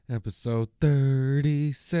Episode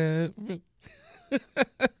 37.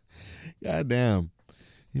 God damn.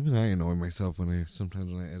 Even I annoy myself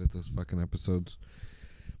sometimes when I edit those fucking episodes.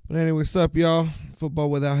 But anyway, what's up, y'all?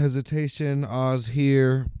 Football Without Hesitation. Oz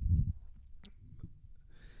here.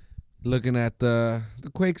 Looking at the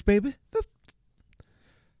Quakes, baby.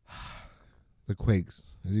 The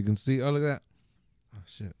Quakes. As you can see. Oh, look at that. Oh,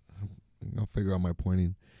 shit. I'll figure out my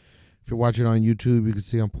pointing. If you're watching on YouTube, you can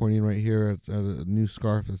see I'm pointing right here at a new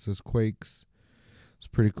scarf that says Quakes. It's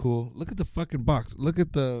pretty cool. Look at the fucking box. Look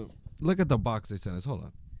at the box they sent us. Hold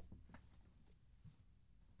on.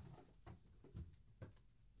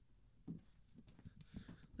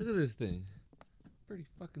 Look at this thing. Pretty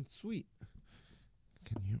fucking sweet.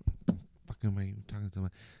 Can you fucking am I even talking to my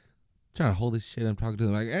trying to hold this shit I'm talking to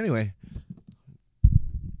the mic. Anyway.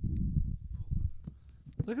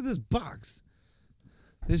 Look at this box.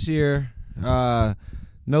 This year,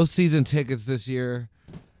 no season tickets this year.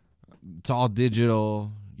 It's all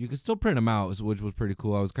digital. You can still print them out, which was pretty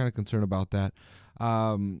cool. I was kind of concerned about that.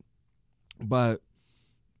 But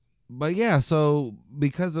yeah, so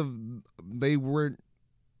because of they weren't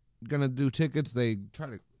going to do tickets, they try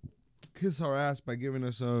to kiss our ass by giving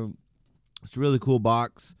us it's a really cool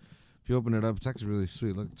box. If you open it up, it's actually really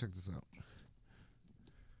sweet. Look, check this out.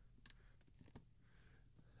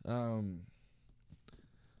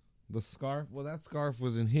 The scarf, well, that scarf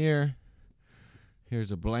was in here.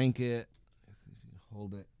 Here's a blanket. Let's see if you can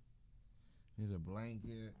hold it. Here's a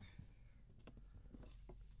blanket.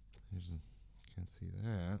 Can't see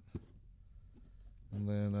that. And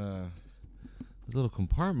then there's a little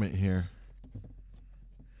compartment here.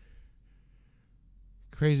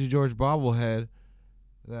 Crazy George bobblehead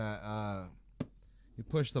that you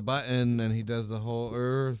push the button and he does the whole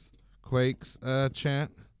earthquakes chant.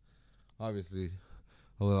 Obviously,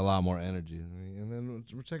 with a lot more energy. And then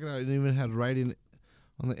we're checking out, it even had writing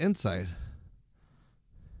on the inside.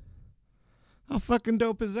 How fucking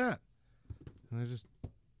dope is that? And I just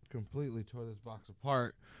completely tore this box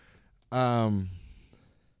apart. But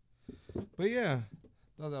yeah,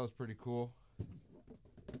 thought that was pretty cool.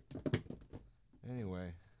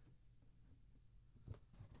 Anyway,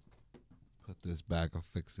 put this back. I'll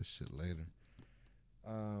fix this shit later.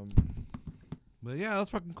 But yeah,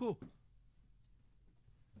 that's fucking cool.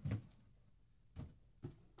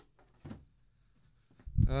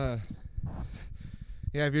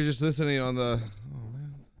 Yeah, if you're just listening on the... Oh,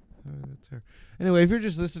 man. Anyway, if you're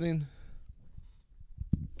just listening,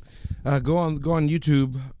 go on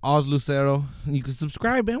YouTube, Oz Lucero. You can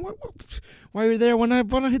subscribe, man. While you're there, why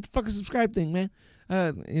not hit the fucking subscribe thing, man?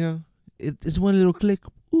 It's one little click.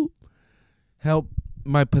 Ooh. Help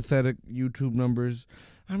my pathetic YouTube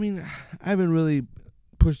numbers. I mean, I haven't really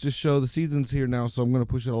pushed this show. The season's here now, so I'm going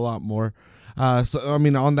to push it a lot more. On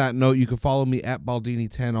that note, you can follow me at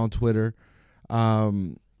Baldini10 on Twitter.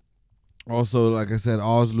 Also, like I said,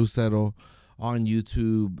 Oz Lucero on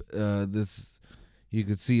YouTube. You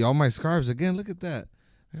can see all my scarves. Again, look at that.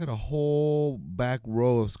 I got a whole back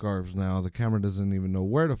row of scarves now. The camera doesn't even know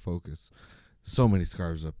where to focus. So many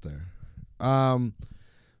scarves up there.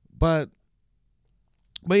 But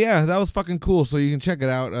yeah, that was fucking cool. So you can check it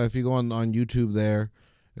out if you go on YouTube there.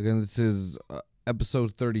 Again, this is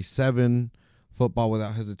episode 37, Football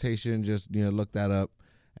Without Hesitation. Just look that up,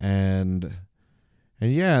 and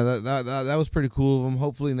yeah, that was pretty cool of them.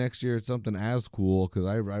 Hopefully next year it's something as cool because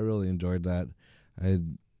I really enjoyed that. I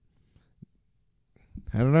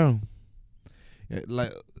don't know.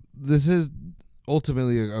 Like, this is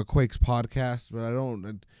ultimately a Quakes podcast, but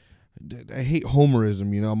I hate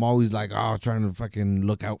homerism. I'm always like, trying to fucking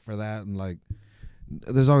look out for that, and like,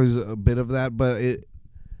 there's always a bit of that, but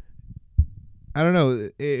I don't know.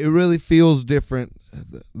 It really feels different.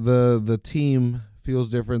 The team feels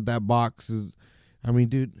different. That box is, I mean,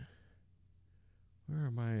 dude, where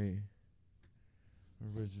are my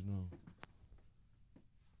original?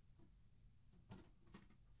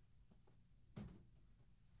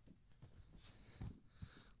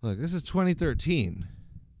 Look, this is 2013.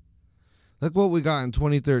 Look what we got in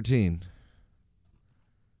 2013.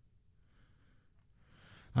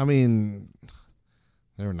 I mean,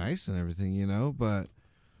 they were nice and everything, but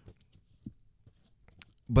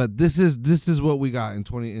this is what we got in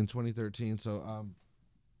 2013. So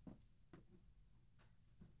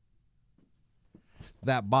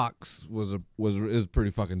that box is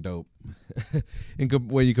pretty fucking dope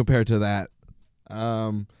when you compare it to that.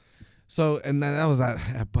 So and that was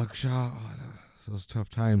at Buckshot. Those tough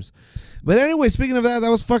times. But anyway, speaking of that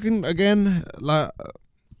was fucking, again,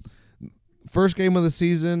 first game of the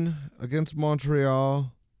season against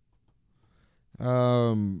Montreal.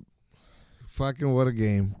 Fucking what a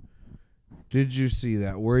game. Did you see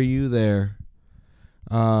that? Were you there?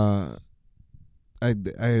 I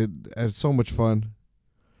had so much fun.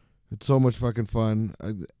 It's so much fucking fun.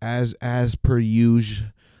 As per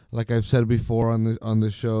usual, like I've said before on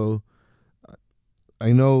the show.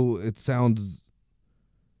 I know it sounds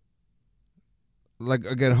like,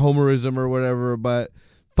 again, homerism or whatever, but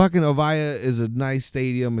fucking Avaya is a nice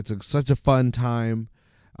stadium. It's such a fun time.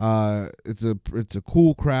 It's a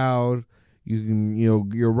cool crowd.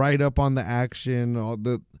 You're right up on the action. All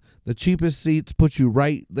the cheapest seats put you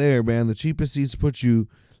right there, man. The cheapest seats put you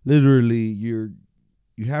literally. You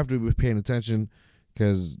have to be paying attention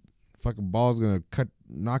because fucking ball's gonna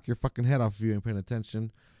knock your fucking head off if you ain't paying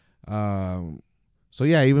attention. So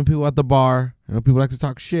yeah, even people at the bar. I know people like to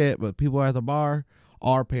talk shit, but people at the bar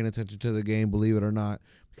are paying attention to the game, believe it or not.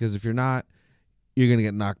 Because if you're not, you're gonna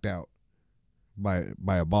get knocked out by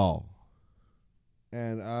a ball.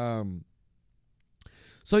 And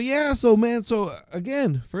so yeah, so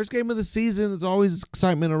again, first game of the season. There's always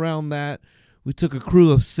excitement around that. We took a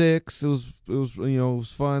crew of 6. It was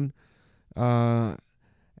fun.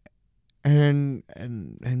 And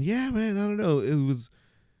yeah, man, I don't know.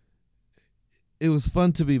 It was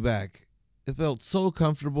fun to be back. It felt so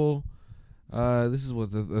comfortable. This is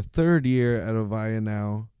the third year at Avaya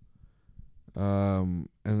now. And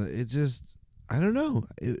it just, I don't know.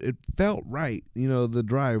 It felt right. The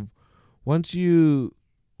drive. Once you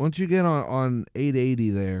get on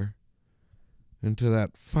 880 there into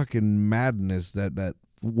that fucking madness, that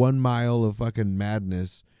 1 mile of fucking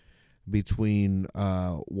madness between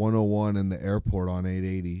 101 and the airport on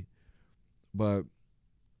 880. But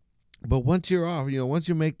once you're off, once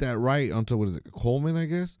you make that right onto, what is it, Coleman, I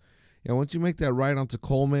guess? Yeah, once you make that right onto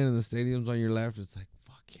Coleman and the stadium's on your left, it's like,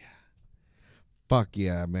 fuck yeah. Fuck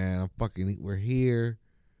yeah, man. We're here.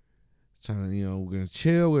 We're going to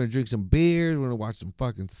chill. We're going to drink some beers. We're going to watch some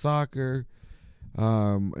fucking soccer.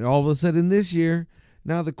 And all of a sudden this year,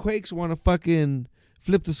 now the Quakes want to fucking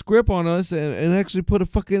flip the script on us and actually put a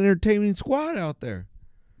fucking entertaining squad out there.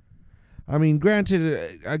 I mean, granted,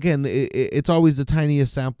 again, it's always the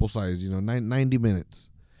tiniest sample size, 90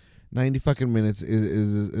 minutes. 90 fucking minutes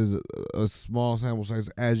is a small sample size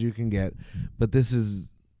as you can get. But this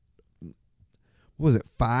is, what was it,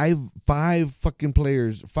 five fucking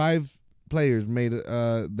players, 5 players made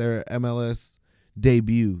their MLS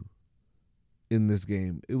debut in this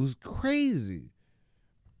game. It was crazy.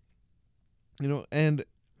 And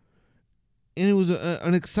it was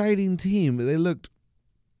an exciting team. They looked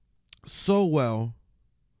so well.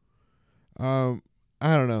 I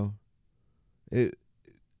don't know.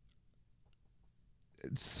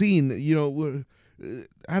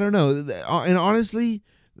 I don't know. And honestly,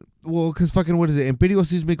 well, because fucking, what is it? Empirio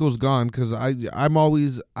Sismico's gone, because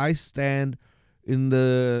I stand in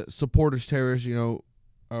the supporters terrace,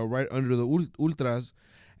 right under the Ultras.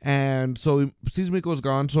 And so Sismico's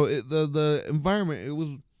gone. So the environment, it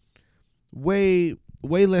was way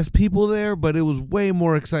less people there, but it was way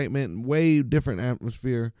more excitement, way different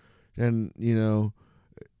atmosphere. And,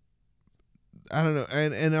 I don't know.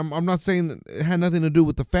 And I'm not saying that it had nothing to do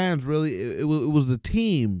with the fans, really. It was the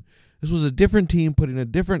team. This was a different team putting a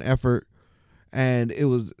different effort, and it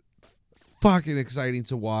was fucking exciting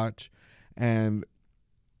to watch. And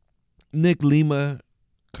Nick Lima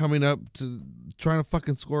coming up to trying to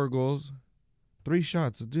fucking score goals. 3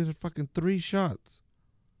 shots. The dude had fucking 3 shots.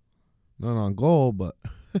 Not on goal, but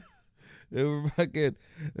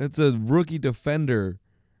it's a rookie defender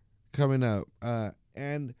coming up.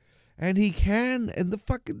 And he can, and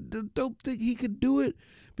the dope thing, he could do it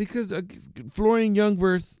because Florian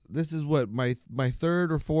Ljungwirth, this is what, my 3rd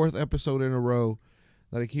or 4th episode in a row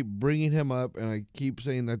that I keep bringing him up, and I keep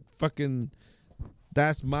saying that fucking,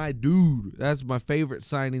 that's my dude. That's my favorite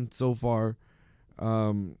signing so far.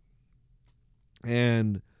 And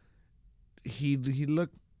he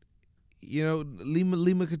looked,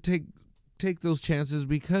 Lima could take those chances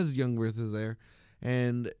because Ljungwirth is there,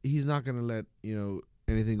 and he's not going to let,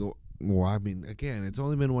 anything go. Well, I mean, again, it's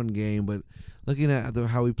only been 1 game, but looking at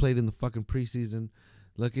how he played in the fucking preseason,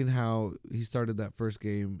 looking how he started that first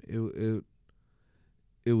game, it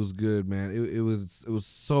was good, man. It was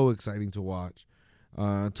so exciting to watch.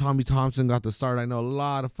 Tommy Thompson got the start. I know a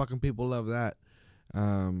lot of fucking people love that.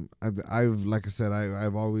 I've like I said,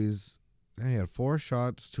 I've always, he had 4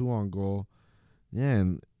 shots, 2 on goal. Yeah,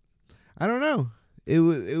 and I don't know. It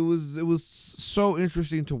was so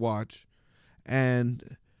interesting to watch, and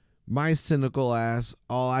my cynical ass,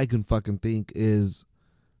 all I can fucking think is,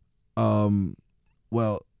 is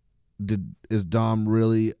Dom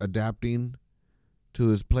really adapting to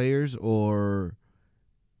his players, or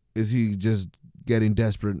is he just getting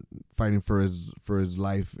desperate, fighting for his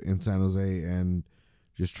life in San Jose, and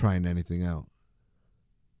just trying anything out.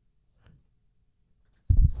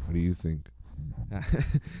 What do you think? Like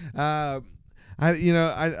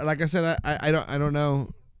I said, I don't know.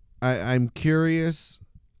 I'm curious.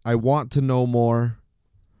 I want to know more.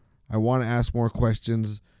 I want to ask more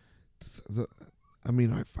questions. Fuck.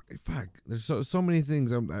 There's so many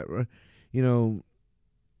things.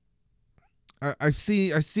 I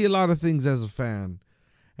see a lot of things as a fan,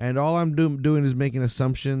 and all I'm doing is making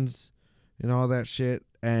assumptions and all that shit.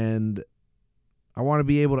 And I want to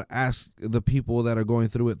be able to ask the people that are going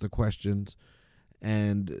through it the questions,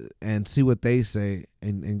 and see what they say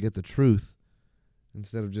and get the truth,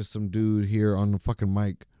 instead of just some dude here on the fucking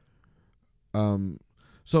mic.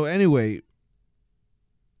 So anyway,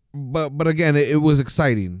 but again, it was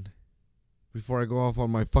exciting. Before I go off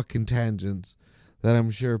on my fucking tangents that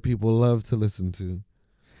I'm sure people love to listen to,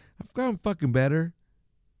 I've gotten fucking better.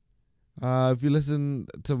 If you listen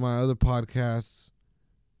to my other podcasts,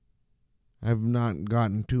 I've not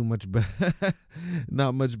gotten too much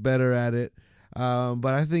not much better at it.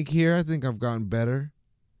 But I think I've gotten better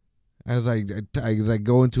as I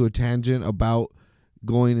go into a tangent about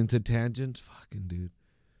going into tangents.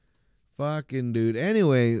 Fucking dude.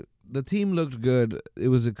 Anyway, the team looked good. It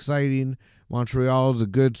was exciting. Montreal is a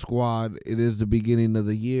good squad. It is the beginning of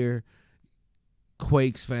the year.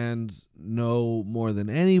 Quakes fans know more than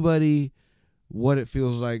anybody what it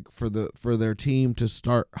feels like for their team to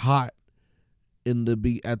start hot at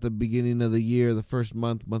the beginning of the year, the first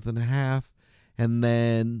month and a half, and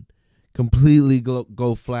then completely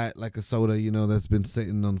go flat like a soda, that's been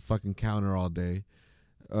sitting on the fucking counter all day.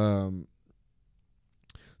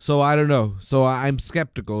 So I don't know. So I'm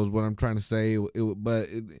skeptical is what I'm trying to say. But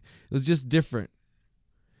it was just different.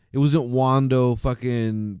 It wasn't Wando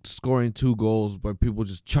fucking scoring 2 goals, but people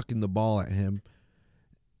just chucking the ball at him.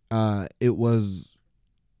 It was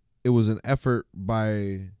an effort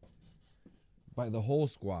by the whole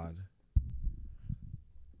squad,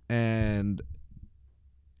 and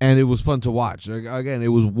it was fun to watch. Again, it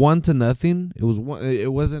was 1-0. It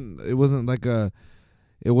wasn't like a.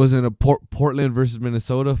 It wasn't a Portland versus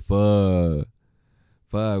Minnesota. Fuck.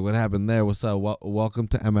 What happened there? What's up? Welcome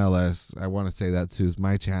to MLS. I want to say that too. It's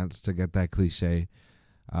my chance to get that cliche.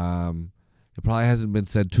 It probably hasn't been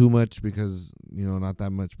said too much because not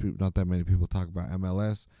that many people talk about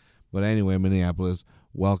MLS. But anyway, Minneapolis,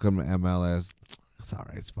 welcome to MLS. It's all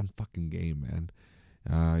right. It's a fun fucking game, man.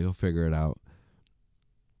 You'll figure it out.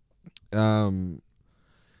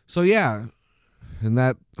 So yeah, and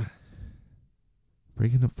that.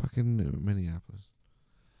 Breaking up fucking Minneapolis.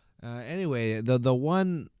 Anyway, the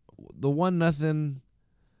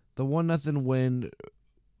 1-0 win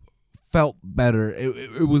felt better.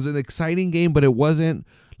 It was an exciting game, but it wasn't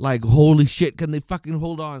like holy shit. Can they fucking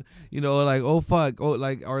hold on? Like oh fuck. Oh,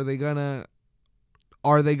 like are they gonna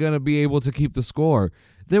be able to keep the score?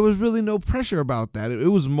 There was really no pressure about that. It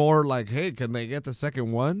was more like, hey, can they get the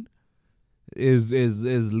second one?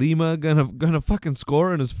 Is Lima gonna fucking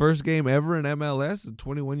score in his first game ever in MLS?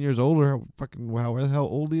 21 years old, or however the hell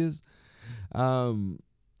old he is. Can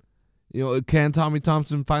Tommy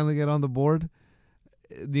Thompson finally get on the board?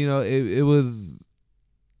 It was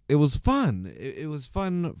fun. It was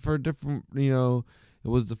fun for different. It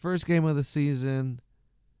was the first game of the season.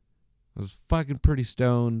 I was fucking pretty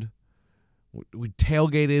stoned. We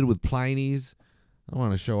tailgated with Pliny's. I don't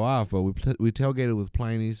want to show off, but we tailgated with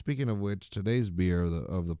Pliny. Speaking of which, today's beer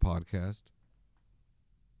of the podcast.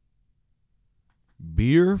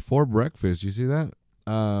 Beer for breakfast. You see that?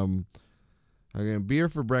 Again, beer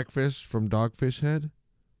for breakfast from Dogfish Head.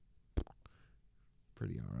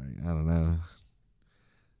 Pretty all right. I don't know.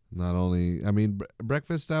 Not only,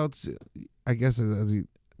 breakfast stouts, I guess,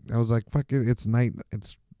 I was like, fuck it, it's night.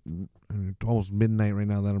 It's almost midnight right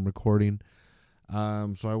now that I'm recording.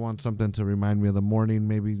 So I want something to remind me of the morning.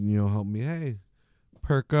 Maybe, help me, hey,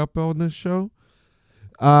 perk up on this show.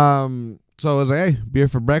 So I was like, hey, beer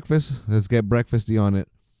for breakfast. Let's get breakfasty on it.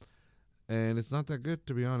 And it's not that good,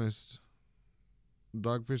 to be honest.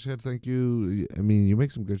 Dogfish Head, thank you. You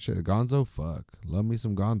make some good shit. Gonzo, fuck. Love me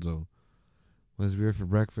some Gonzo. What's beer for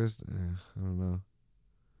breakfast? I don't know.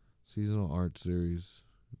 Seasonal art series.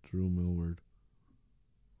 Drew Millward.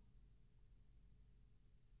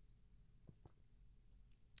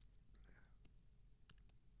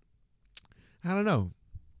 I don't know.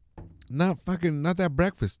 Not that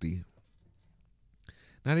breakfasty.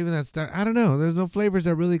 Not even that stuff. I don't know. There's no flavors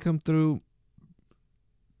that really come through.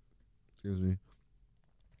 Excuse me.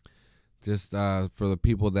 Just for the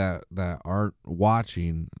people that aren't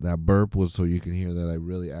watching, that burp was so you can hear that I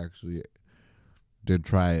really actually did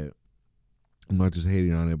try it. I'm not just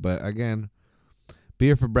hating on it. But again,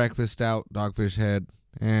 beer for breakfast, stout, Dogfish Head.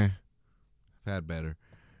 I've had better.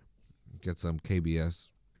 Get some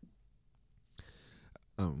KBS.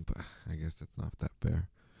 But I guess that's not that fair.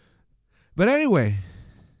 But anyway,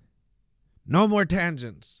 no more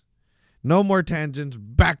tangents. No more tangents.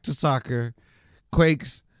 Back to soccer.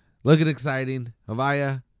 Quakes, looking exciting.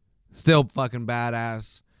 Avaya, still fucking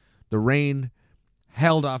badass. The rain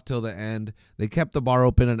held off till the end. They kept the bar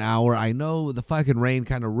open an hour. I know the fucking rain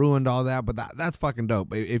kind of ruined all that, but that's fucking dope.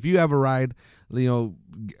 If you have a ride,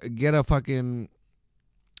 get a fucking...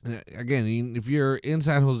 Again, if you're in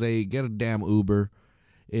San Jose, get a damn Uber.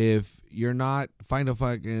 If you're not, find a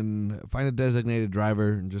designated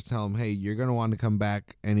driver and just tell them, hey, you're going to want to come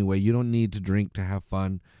back anyway. You don't need to drink to have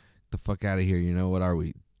fun. Get the fuck out of here. You know, what are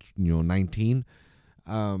we? 19?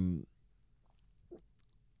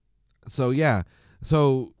 So, yeah.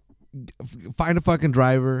 So, find a fucking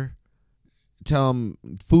driver. Tell them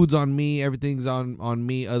food's on me. Everything's on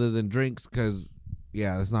me other than drinks because,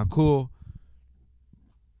 yeah, that's not cool.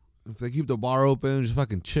 If they keep the bar open, just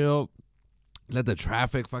fucking chill. Let the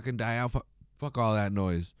traffic fucking die out. Fuck all that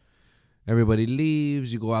noise. Everybody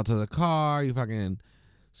leaves. You go out to the car. You fucking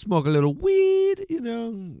smoke a little weed,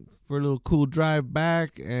 for a little cool drive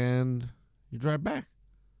back. And you drive back.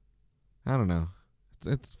 I don't know.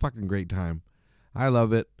 It's a fucking great time. I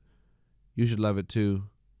love it. You should love it too.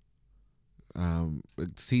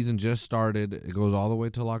 Season just started. It goes all the way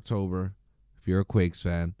till October. If you're a Quakes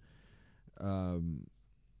fan.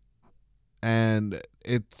 And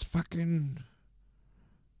it's fucking...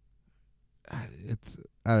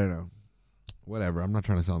 I don't know. Whatever. I'm not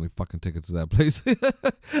trying to sell any fucking tickets to that place.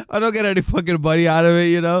 I don't get any fucking money out of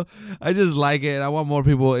it, I just like it. I want more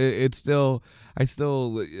people. As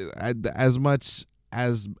much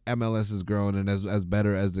as MLS has grown and as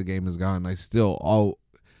better as the game has gone, I still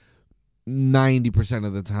 90%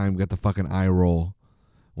 of the time get the fucking eye roll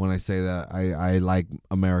when I say that I like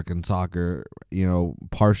American soccer,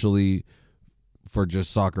 partially for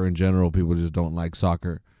just soccer in general. People just don't like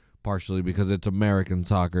soccer. Partially because it's American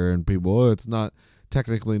soccer and people, it's not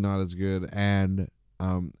technically not as good, and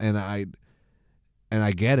I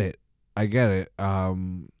get it. I get it.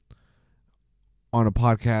 On a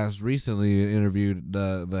podcast recently, I interviewed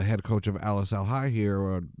the head coach of Alice Al High here,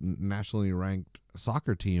 a nationally ranked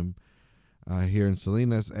soccer team here in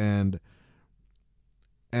Salinas, and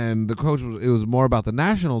the coach was more about the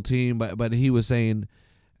national team, but he was saying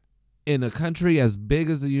in a country as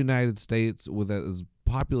big as the United States with as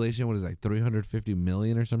population, 350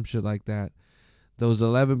 million or some shit like that, those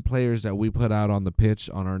 11 players that we put out on the pitch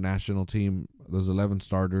on our national team, those 11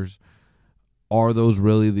 starters, are those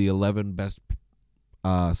really the 11 best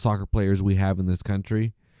soccer players we have in this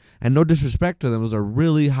country? And no disrespect to them, those are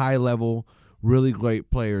really high level, really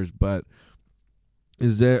great players, but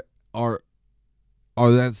is that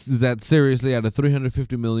seriously, out of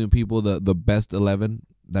 350 million people, the best 11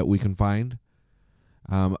 that we can find?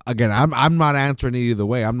 Again, I'm not answering it either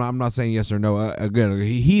way. I'm not saying yes or no. Again,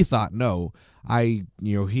 he thought no.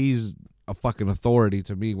 He's a fucking authority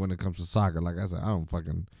to me when it comes to soccer. Like I said, I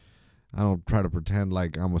don't try to pretend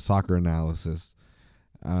like I'm a soccer analysis.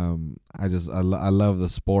 I love the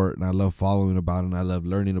sport, and I love following about it, and I love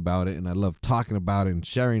learning about it, and I love talking about it and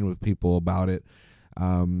sharing with people about it.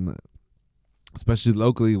 Especially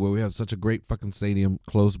locally, where we have such a great fucking stadium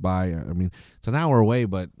close by. I mean, it's an hour away,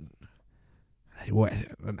 but what,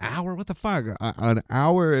 an hour? What the fuck? An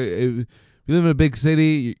hour? If you live in a big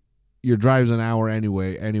city, your drive's an hour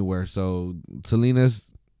anywhere. So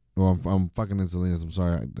Salinas, well, I'm fucking in Salinas. I'm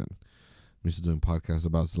sorry. I'm used to doing podcasts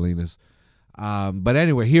about Salinas. But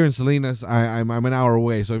anyway, here in Salinas, I'm an hour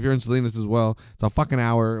away. So if you're in Salinas as well, it's a fucking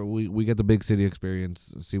hour. We get the big city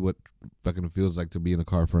experience. See what fucking it feels like to be in a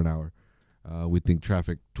car for an hour. We think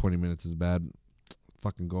traffic 20 minutes is bad.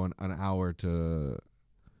 Fucking going an hour to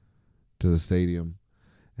the stadium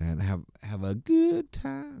and have a good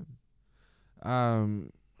time.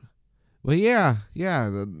 But yeah,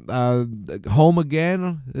 home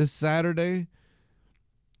again this Saturday.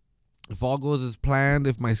 If all goes as planned,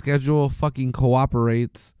 if my schedule fucking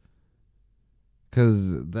cooperates,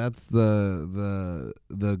 because that's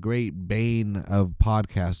the great bane of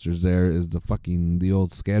podcasters. There is the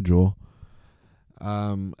old schedule.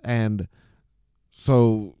 And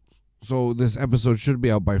so this episode should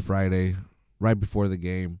be out by Friday, right before the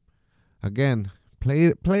game. Again,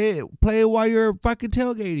 play it while you're fucking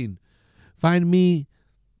tailgating. Find me.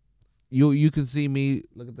 You can see me.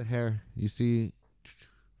 Look at the hair. You see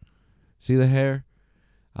the hair?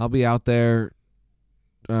 I'll be out there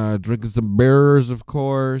drinking some beers, of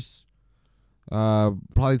course.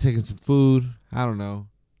 Probably taking some food. I don't know.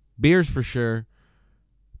 Beers for sure.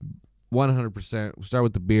 100%. We'll start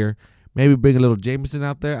with the beer. Maybe bring a little Jameson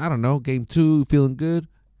out there. I don't know. Game 2, feeling good?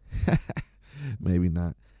 Maybe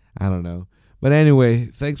not. I don't know. But anyway,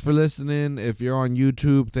 thanks for listening. If you're on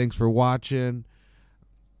YouTube, thanks for watching.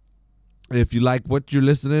 If you like what you're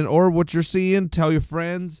listening or what you're seeing, tell your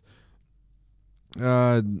friends.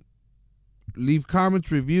 Leave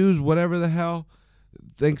comments, reviews, whatever the hell.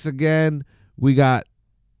 Thanks again. We got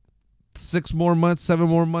 7 more months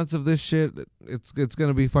of this shit. It's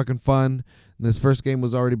gonna be fucking fun. And this first game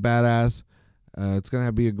was already badass. It's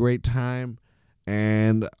gonna be a great time.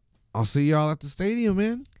 And I'll see y'all at the stadium,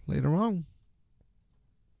 man, later on.